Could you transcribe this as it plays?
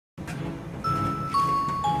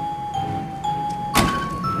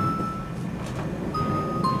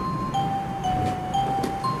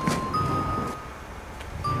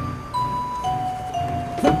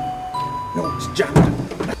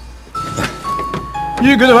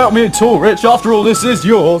You gonna help me at all, Rich? After all, this is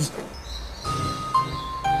yours.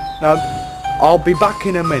 I'll be back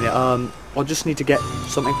in a minute. I just need to get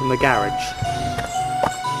something from the garage.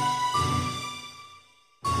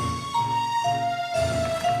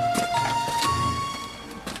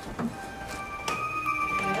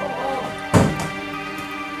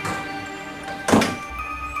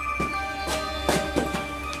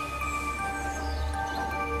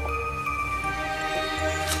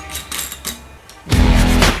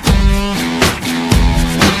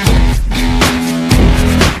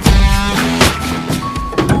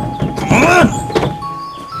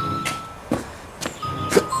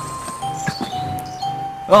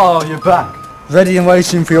 Oh, you're back. Ready and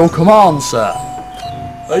waiting for your command, sir.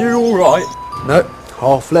 Are you alright? No,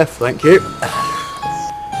 half left, thank you.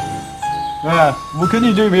 Yeah, well, can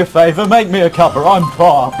you do me a favour? Make me a cuppa, I'm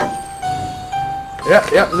parked.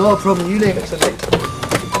 Yep, no problem, you leave it to me.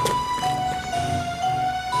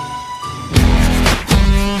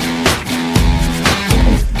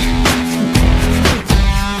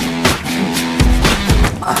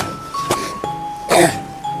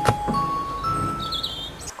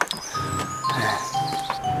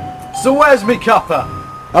 So where's me cuppa?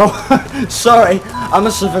 Oh, sorry, I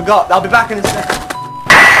must have forgot. I'll be back in a second.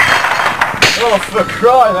 Oh, for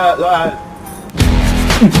crying out loud.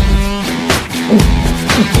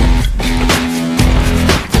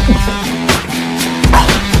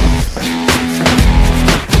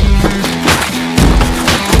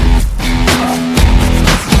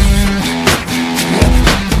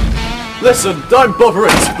 Listen, don't bother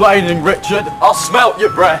explaining, Richard. I'll smelt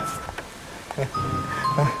your breath.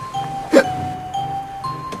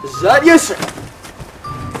 Is that you, sir?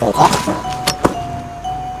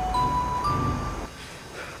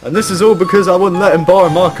 And this is all because I wouldn't let him borrow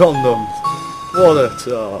my condoms. What a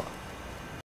tart.